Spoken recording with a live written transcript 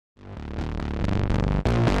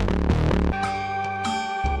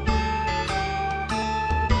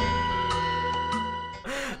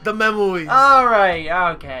The memories. All right.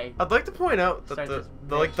 Okay. I'd like to point out that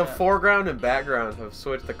the foreground and background have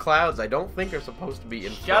switched. The clouds I don't think are supposed to be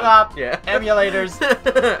in. Shut up. Yeah. Emulators.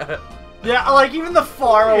 Yeah, like even the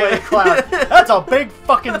faraway cloud. That's a big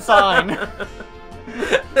fucking sign.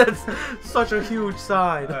 That's such a huge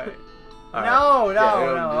sign. All right. All No,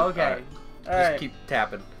 right. no. Okay. All Just right. keep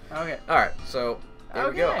tapping. Okay. All right. So here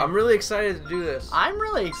we go. Okay. I'm really excited to do this. I'm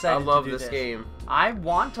really excited. I love to do this game. I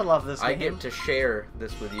want to love this game. I get to share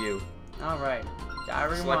this with you. All right.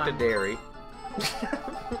 Diary Select a 1. dairy.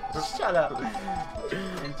 Shut up.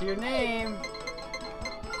 Enter your name.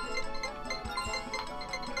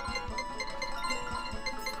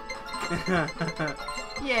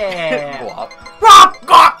 Yeah. Glop. Glop,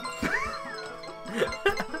 glop.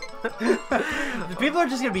 The people are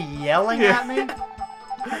just gonna be yelling at me.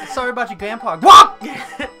 Sorry about your grandpa. Guap!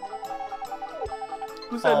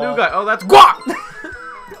 Who's that new guy? Oh, that's Guap!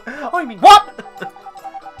 Oh, you mean what?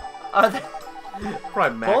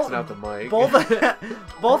 Probably maxing out the mic.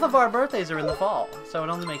 Both of our birthdays are in the fall, so it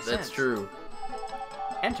only makes sense. That's true.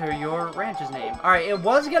 Enter your ranch's name. Alright, it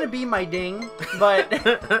was gonna be my ding, but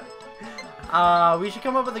we should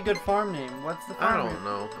come up with a good farm name. What's the farm I don't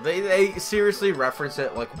know. They seriously reference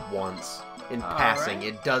it like once in passing. Right.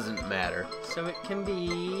 It doesn't matter. So it can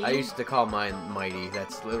be... I used to call mine Mighty.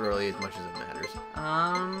 That's literally as much as it matters.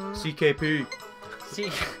 CKP.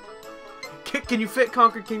 See... Can you fit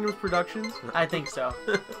Conquered Kingdoms Productions? I think so.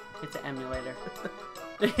 It's an emulator.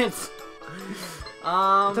 It's...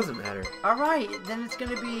 It doesn't matter. Alright, then it's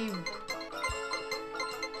gonna be...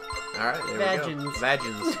 Alright, there we go.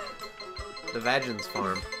 Vagins. The Vagins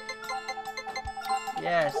farm.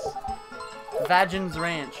 Yes. Vagins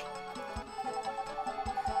Ranch.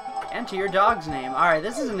 Enter your dog's name. Alright,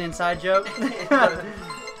 this is an inside joke.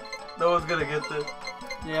 No one's gonna get this.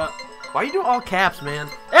 Yeah. Why you do all caps, man?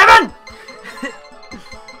 Evan!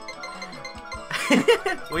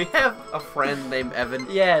 We have a friend named Evan.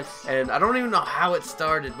 Yes. And I don't even know how it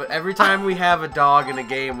started, but every time we have a dog in a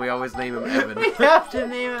game, we always name him Evan. We have to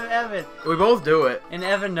name him Evan. We both do it. And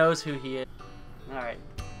Evan knows who he is. Alright.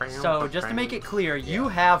 So, just to make it clear, you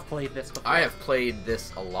have played this before. I have played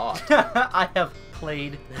this a lot. I have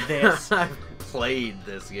played this. I've played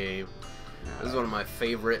this game. This is one of my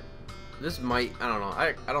favorite. This might, I don't know.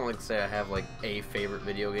 I don't like to say I have like a favorite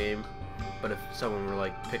video game, but if someone were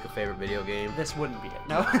like pick a favorite video game, this wouldn't be it.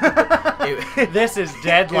 No. This is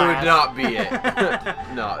dead last. It would not be it.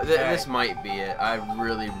 No, this might be it. I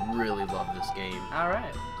really, really love this game. All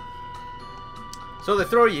right. So they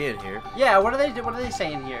throw you in here. Yeah. What are they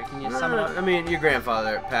saying here? Can you sum it up? I mean, your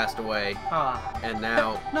grandfather passed away, and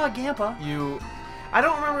now no, Grandpa. I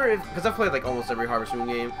don't remember if, because I've played like almost every Harvest Moon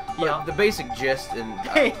game. But yeah. The basic gist and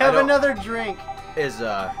hey, have another drink. Is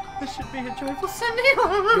This should be a joyful Sunday.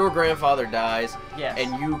 Your grandfather dies. Yes.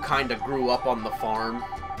 And you kind of grew up on the farm,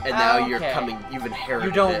 and now you've inherited.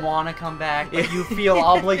 You don't want to come back, but you feel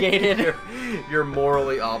obligated. You're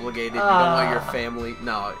morally obligated. You don't want your family.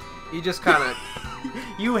 No, you just kind of.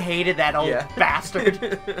 You hated that old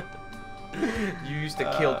bastard. You used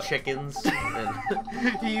to kill chickens. And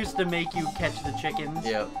he used to make you catch the chickens.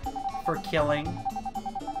 Yep. For killing.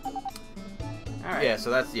 Alright. Yeah, so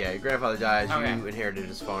that's, your grandfather dies, you inherited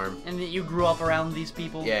his farm. And you grew up around these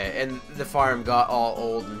people? Yeah, and the farm got all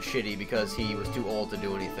old and shitty because he was too old to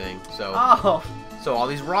do anything, so... Oh! So all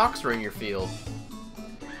these rocks are in your field.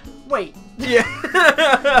 Wait. Yeah.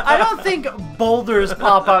 I don't think boulders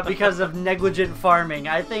pop up because of negligent farming.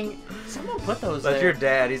 I think someone put those there. That's your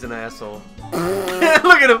dad, he's an asshole. Look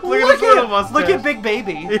at him, look at his little mustache. Look at Big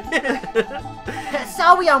Baby.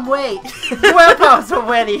 Sorry I'm late. Grandpa's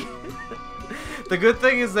already. The good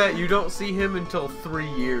thing is that you don't see him until 3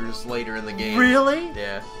 years later in the game. Really?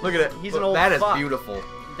 Yeah. Look at it. He's an old That fuck. is beautiful.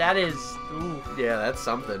 That is... Oof. Yeah, that's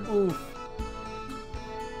something. Oof.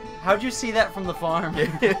 How'd you see that from the farm?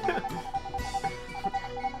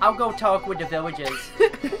 I'll go talk with the villagers.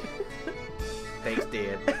 Thanks,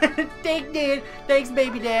 Dad. Thanks, Dad. Thanks,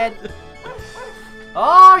 baby dad.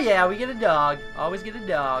 Oh, yeah, we get a dog. Always get a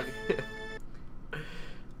dog.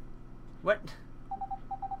 What?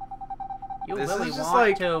 You really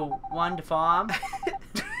want to farm?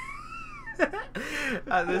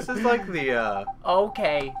 This is like the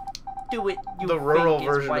okay, do it. The rural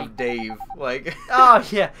version of Dave. Like, oh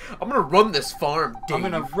yeah, I'm gonna run this farm, Dave. I'm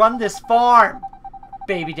gonna run this farm,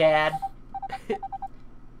 baby dad.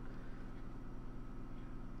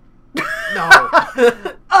 No.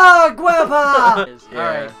 Oh, Grandpa.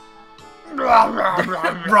 Yeah. All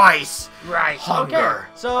right. Rice. Right. Hunger. Okay.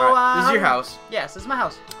 So right. This is your house. Yes, this is my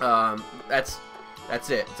house. That's That's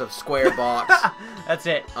it. It's a square box. That's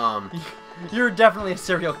it. You're definitely a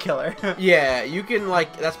serial killer. Yeah, you can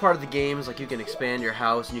like that's part of the games. Like you can expand your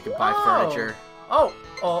house and you can buy furniture. Oh.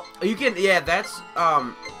 You can. Yeah, that's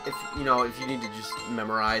if if you need to just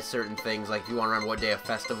memorize certain things, like if you want to remember what day a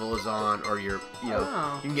festival is on, or you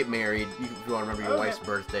can get married. If you want to remember your wife's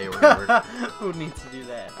birthday or whatever. Who needs to do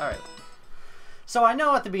that? All right. So I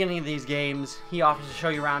know at the beginning of these games, he offers to show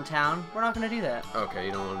you around town. We're not going to do that. Okay,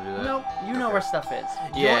 you don't want to do that? Nope. You know where stuff is.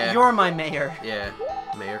 Yeah. You're my mayor. Yeah.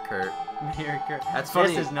 Mayor Curt. Mayor Curt. That's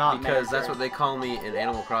funny this is not because Mayor that's Curt. what they call me in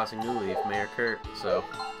Animal Crossing New Leaf, Mayor Curt. So,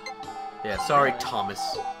 yeah, sorry,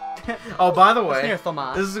 Thomas. Oh, by the way,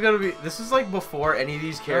 this is like before any of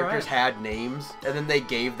these characters had names, and then they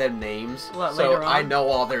gave them names. So I know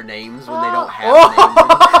all their names when they don't have names.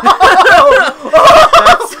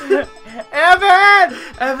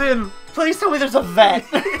 Evan! Please tell me there's a vet.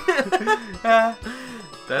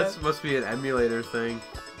 That must be an emulator thing.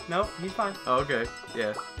 Nope, he's fine. Oh, okay.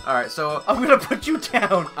 Yeah. Alright, so I'm gonna put you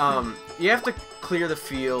down. You have to clear the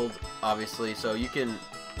field, obviously, so you can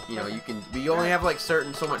you only have like so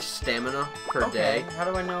much stamina per day. How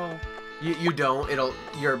do I know? You don't.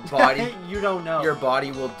 Your body you don't know. Your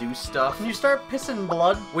body will do stuff. When you start pissing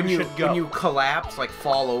blood, when you collapse, like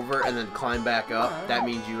fall over and then climb back up, that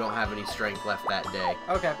means you don't have any strength left that day.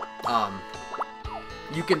 Okay.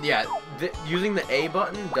 You can using the A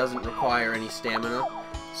button doesn't require any stamina,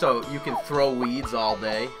 so you can throw weeds all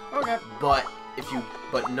day. Okay. But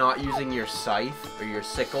not using your scythe or your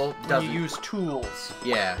sickle doesn't. You use tools.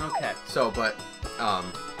 Yeah. Okay. So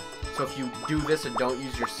if you do this and don't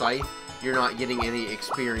use your scythe, you're not getting any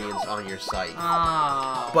experience on your scythe.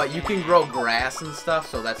 Oh, but you can grow grass and stuff,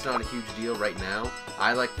 so that's not a huge deal right now.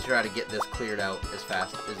 I like to try to get this cleared out as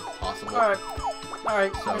fast as possible.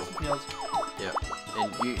 Alright. So, yeah.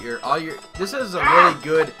 And this is a really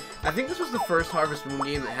good. I think this was the first Harvest Moon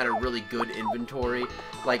game that had a really good inventory.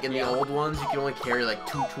 Like in the old ones, you can only carry like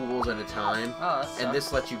 2 tools at a time. Oh, and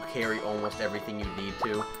this lets you carry almost everything you need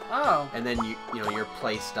to. Oh. And then your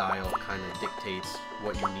play style kind of dictates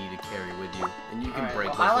what you need to carry with you, and you can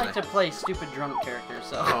break. Well, I like to play stupid drunk characters,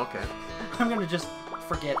 so. Oh, okay. I'm gonna just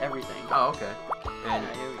forget everything. Oh, okay. And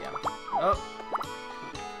here we go. Oh.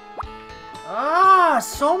 Ah,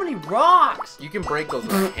 so many rocks! You can break those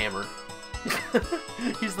with a hammer.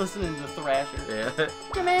 He's listening to Thrasher. Yeah.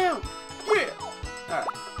 Come out! Yeah! Alright.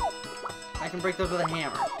 I can break those with a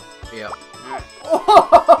hammer. Yep. Alright. A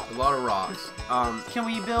lot of rocks. Can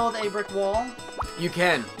we build a brick wall? You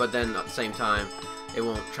can, but then at the same time, it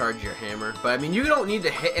won't charge your hammer. But I mean, you don't need to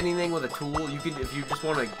hit anything with a tool. You can, if you just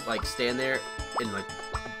want to like stand there and like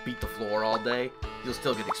beat the floor all day, you'll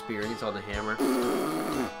still get experience on the hammer.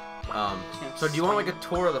 So do you want like a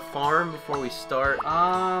tour of the farm before we start? Or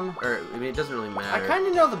I mean, it doesn't really matter. I kind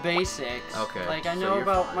of know the basics. Okay. Like I know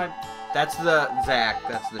about fine. my. That's the Zach.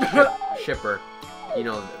 That's the shipper. You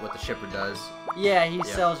know what the shipper does. Yeah, he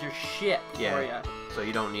sells your shit for you. So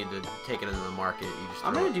you don't need to take it into the market. You just.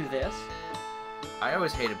 I'm gonna do this. I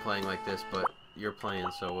always hated playing like this, but you're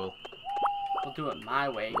playing, so we'll do it my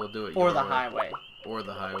way. We'll do it or your the way. highway. Or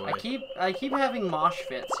the highway. I keep having mosh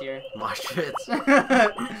fits here. Mosh fits. I'm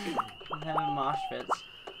having mosh fits.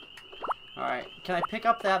 Alright, can I pick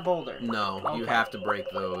up that boulder? No, okay. You have to break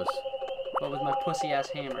those. But with my pussy-ass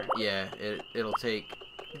hammer. Yeah, it'll take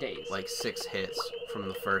days. Like 6 hits from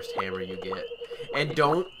the first hammer you get. And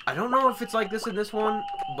I don't know if it's like this in this one,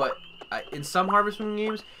 but in some Harvest Moon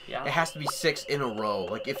games, it has to be 6 in a row.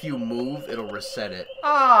 Like if you move, it'll reset it.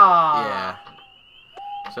 Ah. Yeah.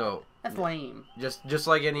 So that's lame. Just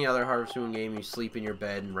like any other Harvest Moon game, you sleep in your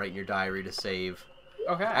bed and write in your diary to save.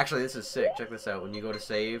 Okay. Actually, this is sick. Check this out. When you go to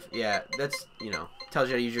save, that's tells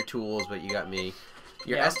you how to use your tools, but you got me.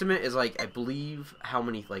 Your estimate is like I believe how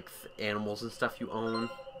many like animals and stuff you own.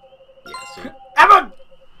 Yeah. See. Evan.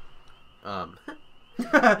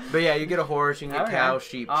 But yeah, you get a horse, you can get cow,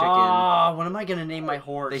 sheep, chicken. Oh, what am I gonna name my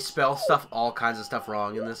horse? They spell all kinds of stuff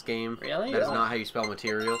wrong in this game. Really? That is not how you spell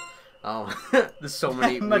material. There's so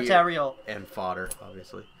many material and fodder,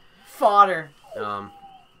 obviously. Fodder. So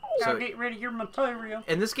get rid of your material.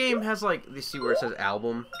 And this game has like, you see where it says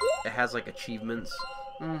album? It has like achievements.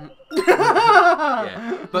 Yeah,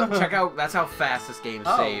 but check out, that's how fast this game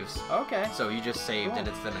saves. Okay. So you just saved and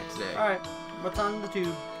it's the next day. Alright, what's on the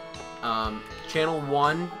tube? Channel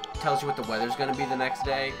 1 tells you what the weather's gonna be the next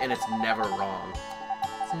day, and it's never wrong.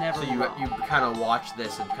 It's never wrong. So you kind of watch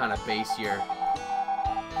this and kind of base your...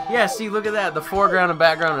 Yeah, see, look at that. The foreground and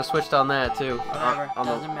background are switched on that, too. Whatever,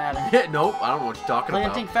 doesn't matter. Nope, I don't know what you're talking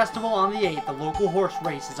about. Planting Festival on the 8th, the local horse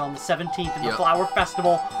race is on the 17th, and the Flower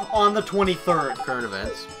Festival on the 23rd. Current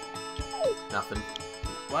events. Nothing.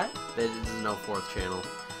 What? There is no 4th channel.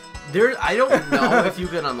 I don't know if you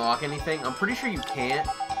can unlock anything. I'm pretty sure you can't.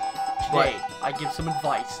 Today, I give some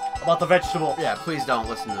advice about the vegetables. Yeah, please don't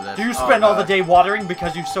listen to this. Do you spend all the day watering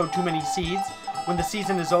because you sowed too many seeds? When the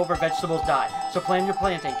season is over, vegetables die. So plan your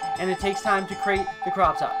planting, and it takes time to create the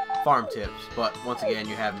crops up. Farm tips, but once again,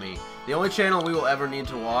 you have me. The only channel we will ever need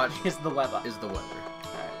to watch is the weather.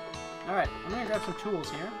 Alright, I'm gonna grab some tools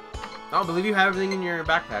here. I believe you have everything in your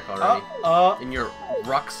backpack already. In your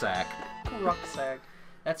rucksack. Rucksack.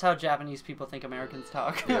 That's how Japanese people think Americans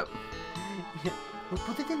talk. Yep. We'll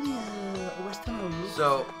put it in the Western Union.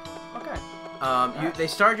 So, okay. they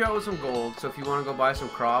start you out with some gold, so if you want to go buy some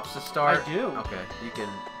crops to start... I do. Okay, you can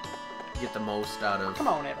get the most out of... Come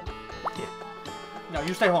on, Evan. Yeah. No,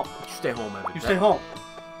 you stay home. You stay home, Evan. You stay home.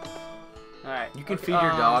 Alright. You can feed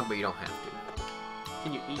your dog, but you don't have to.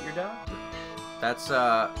 Can you eat your dog? That's,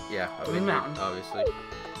 yeah. Green Mountain. Obviously.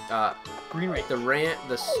 Green Range.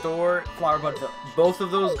 The store... Flower Bud Village. Both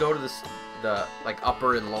of those go to the like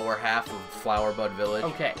upper and lower half of Flower Bud Village.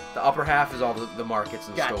 Okay. The upper half is all the markets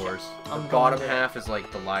and stores. The bottom half is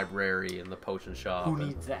like the library and the potion shop. Who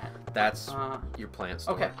needs that? That's your plant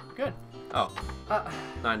store. Okay, good. Oh.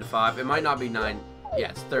 9 to 5. It might not be 9. Yeah,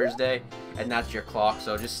 it's Thursday, and that's your clock.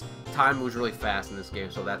 So just time moves really fast in this game.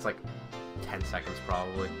 So that's like 10 seconds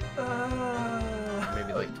probably.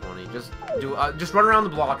 Maybe like 20. Just run around the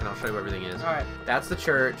block and I'll show you where everything is. All right. That's the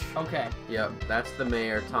church. Okay. Yep. That's the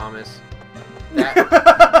mayor, Thomas. Hey,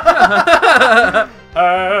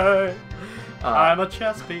 I'm a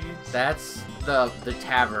chess piece. That's the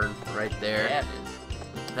tavern right there. Yeah, it is.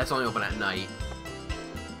 That's only open at night.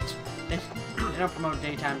 They don't promote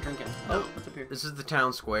daytime drinking. Oh, what's up here? This is the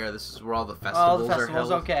town square. This is where all the festivals are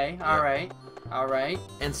held. Okay. Yeah. All right. All right.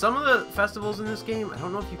 And some of the festivals in this game, I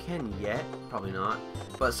don't know if you can yet. Probably not.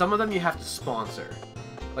 But some of them you have to sponsor.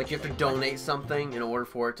 Like you have to donate something in order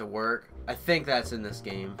for it to work. I think that's in this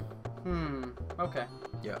game. Okay.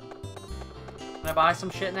 Yeah. Can I buy some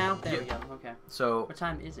shit now? There we go. Okay. So. What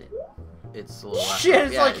time is it? It's a little after. Shit!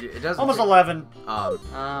 It's like it doesn't almost 11.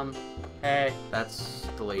 Hey. That's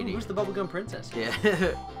the lady. Ooh, who's the bubblegum princess? Yeah.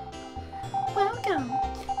 Welcome.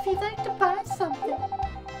 If you'd like to buy something,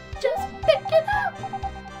 just pick it up.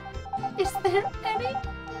 Is there anything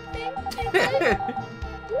you'd like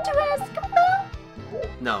to ask about?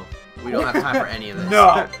 No, we don't have time for any of this.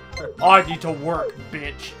 No. I need to work,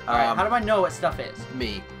 bitch. Alright, how do I know what stuff is?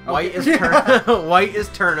 Me. Okay. White is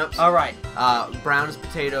turnips. Alright. Brown is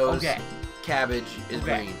potatoes. Okay. Cabbage is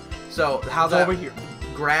green. So how it's that over here.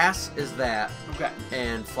 Grass is that. Okay.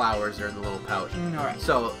 And flowers are in the little pouch. Alright.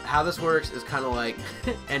 So how this works is kind of like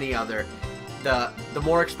any other. The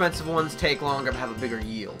more expensive ones take longer but have a bigger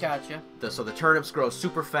yield. Gotcha. So the turnips grow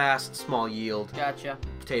super fast, small yield. Gotcha.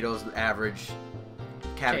 Potatoes average.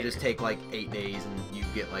 Cabbages take like 8 days and you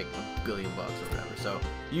get like $1 billion or whatever. So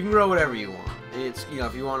you can grow whatever you want. It's, you know,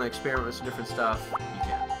 if you want to experiment with some different stuff, you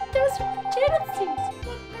can. Those are potato seeds.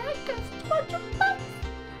 One bag costs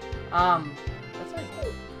 $200. That's like.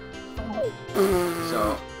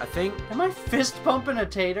 So I think. Am I fist pumping a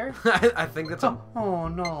tater? I think that's a. Oh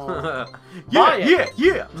no.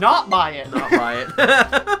 Yeah. Not buy it. Not buy it.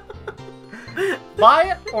 Buy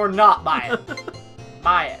it or not buy it.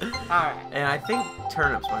 Buy it. Alright. And I think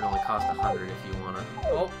turnips might only cost $100 if you wanna.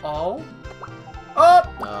 Oh.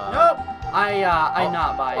 Nope. I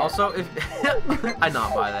not buy it. Also, if I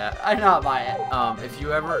not buy that. I not buy it. If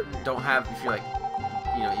you ever don't have, if you're like,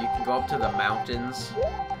 you know, you can go up to the mountains.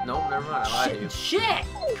 Nope, never mind. I lied to you. Shit,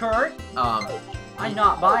 Kurt. I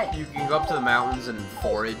not buy it. You can go up to the mountains and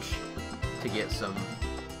forage to get some,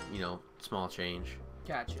 you know, small change.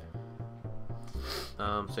 Gotcha.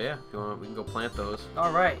 So yeah, if you want, we can go plant those.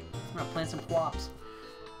 All right, I'm gonna plant some plops.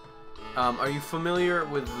 Are you familiar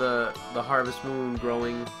with the Harvest Moon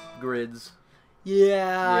growing grids?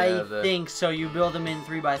 Yeah, I think so. You build them in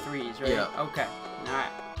 3x3s, right? Yeah. Okay. All right.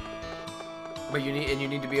 But you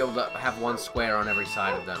need to be able to have one square on every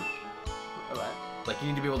side of them. What? Like you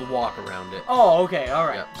need to be able to walk around it. Oh, okay. All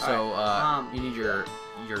right. Yep. So you need your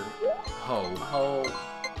hoe. Hoe.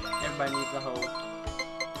 Everybody needs the hoe.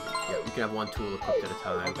 Yeah, you can have one tool equipped at a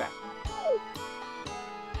time. Okay.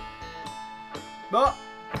 Oh.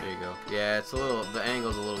 There you go. Yeah, it's a little. The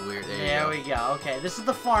angle's a little weird. There we go. Okay, this is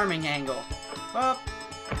the farming angle. Up.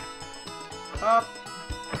 Up.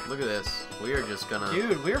 Look at this. We are just gonna.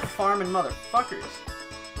 Dude, we're farming motherfuckers.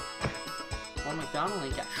 Oh, McDonald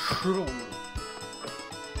ain't got shroom.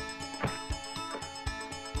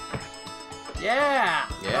 Yeah.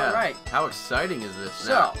 Yeah. All right. How exciting is this?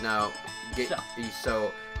 So. Now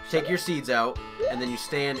so take your seeds out, and then you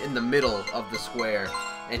stand in the middle of the square,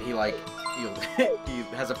 and he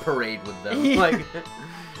has a parade with them. Like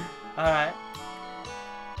Alright.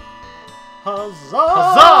 Huzzah!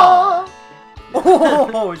 Huzzah!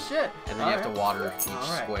 Oh, shit. And then you have to water each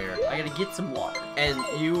square. I gotta get some water. And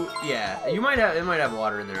it might have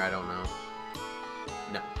water in there, I don't know.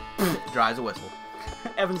 No. Dry as a whistle.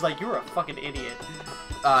 Evan's like, you're a fucking idiot.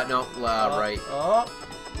 No, right. Oh.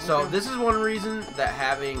 So this is one reason that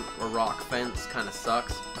having a rock fence kind of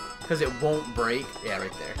sucks, because it won't break. Yeah,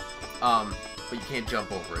 right there. But you can't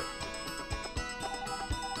jump over it.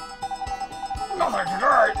 Nothing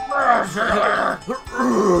tonight.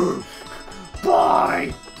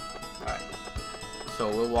 Bye. Alright. So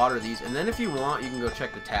we'll water these, and then if you want, you can go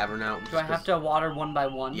check the tavern out. Do I have to water one by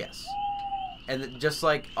one? Yes. And just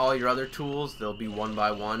like all your other tools, they'll be one by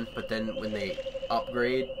one, but then when they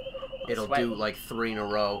upgrade, it'll do like 3 in a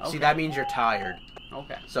row. Okay. See, that means you're tired.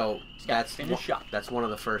 Okay. So that's one of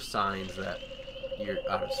the first signs that you're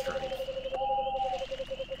out of strength.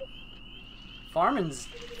 Farming's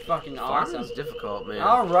fucking awesome. Farming's difficult, man.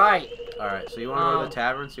 Alright. Alright, so you want to go to the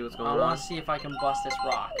tavern, see what's going on? I want to see if I can bust this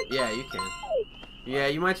rock. Yeah, you can. Yeah,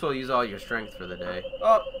 you might as well use all your strength for the day.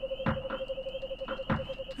 Oh.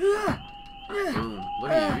 Boom.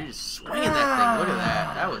 Look at you. You're just swinging that thing. Look at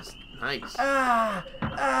that. That was nice.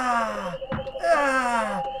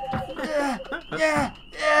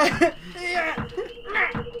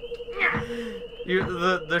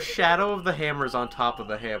 The shadow of the hammer is on top of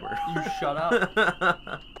the hammer. You shut up.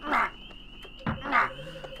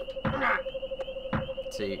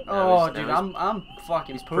 See. Dude, I'm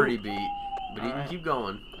fucking He's pretty beat, but he can keep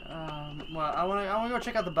going. Well, I wanna go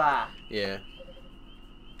check out the bar. Yeah.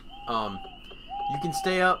 You can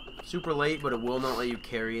stay up super late, but it will not let you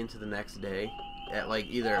carry into the next day at like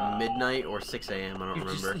either midnight or 6 a.m. I don't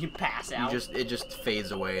remember. You pass out. It just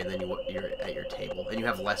fades away, and then you're at your table, and you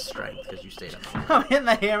have less strength because you stayed up. I'm hitting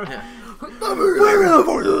the hammer. Yeah.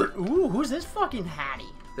 Ooh, who's this fucking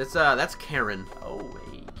hattie? That's Karen. Oh,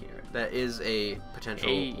 hey, Karen. That is a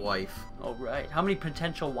potential wife. All right. How many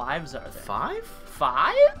potential wives are there? 5?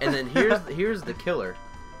 5? And then here's the killer.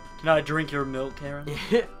 Can I drink your milk, Karen?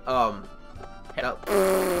 That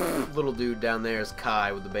little dude down there is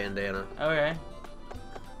Kai with the bandana. Okay.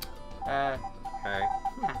 Hi.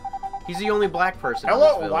 He's the only black person.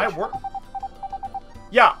 Hello, in this I work.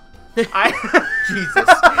 Yeah. Jesus.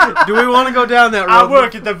 Do we want to go down that road? I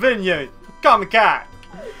work at the vineyard. Call me Kai.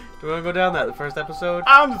 Do we want to go down that the first episode?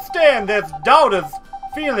 I understand there's daughters'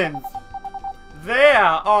 feelings. There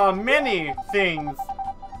are many things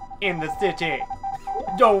in the city.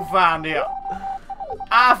 Don't find it.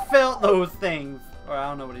 I felt those things. Or I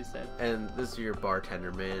don't know what he said. And this is your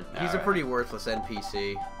bartender, man. He's a pretty worthless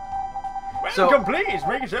NPC. Welcome, please.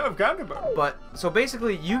 Make yourself comfortable. But, so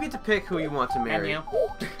basically, you get to pick who you want to marry. And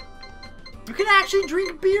you can actually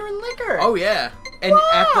drink beer and liquor. Oh, yeah. And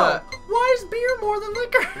wow. Why is beer more than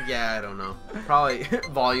liquor? Yeah, I don't know. Probably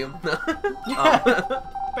volume. Pay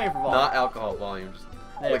for volume. Not alcohol volume, just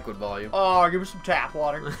liquid volume. Oh, give me some tap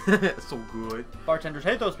water. So good. Bartenders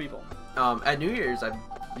hate those people. At New Year's,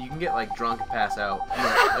 you can get like drunk and pass out,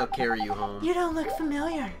 and they'll carry you home. You don't look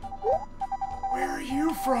familiar. Where are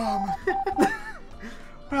you from?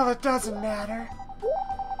 Well, it doesn't matter.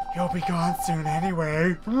 You'll be gone soon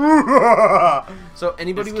anyway. So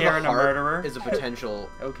anybody with a heart murderer? is a potential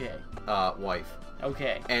wife.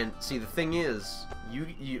 Okay. And see, the thing is,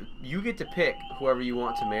 you get to pick whoever you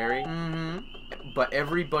want to marry. Mm-hmm. But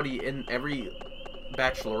everybody in every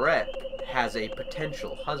bachelorette has a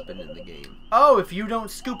potential husband in the game. Oh, if you don't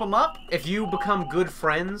scoop them up? If you become good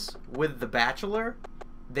friends with the bachelor,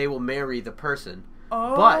 they will marry the person.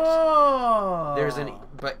 Oh.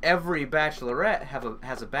 But every bachelorette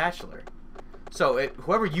has a bachelor. So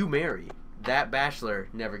whoever you marry, that bachelor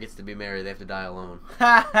never gets to be married. They have to die alone.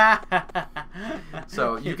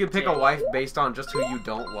 So you can pick a wife based on just who you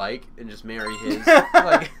don't like and just marry his.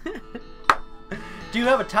 Like. Do you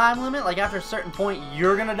have a time limit? Like after a certain point,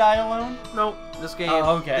 you're gonna die alone? Nope. This game,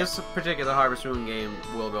 this particular Harvest Moon game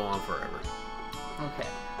will go on forever. Okay.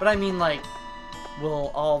 But I mean, like,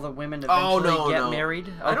 will all the women eventually get married?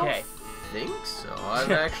 Okay. I don't think so.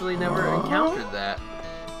 I've actually never encountered that.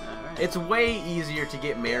 Right. It's way easier to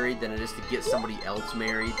get married than it is to get somebody else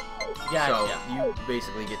married. Gotcha. So you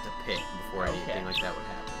basically get to pick before anything like that would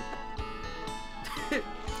happen.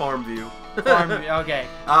 Farm view. Okay.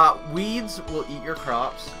 Weeds will eat your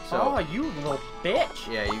crops. So. Oh, you little bitch.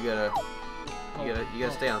 Yeah, you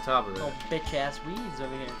gotta stay on top of that. Little bitch ass weeds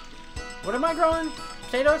over here. What am I growing?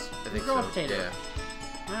 Potatoes? I think growing so. Potatoes.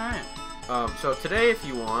 Yeah. All right. So today, if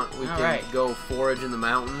you want, we can go forage in the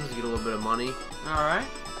mountains, get a little bit of money. All right.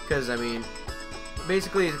 Because I mean,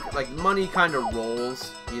 basically, like money kind of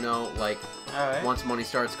rolls. You know, like Alright. Once money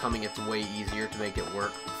starts coming, it's way easier to make it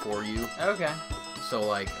work for you. Okay. So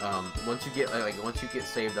like, once you get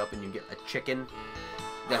saved up and you get a chicken,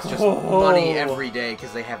 that's just money every day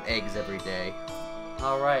because they have eggs every day.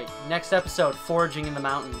 Alright, next episode, foraging in the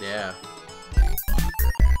mountains. Yeah.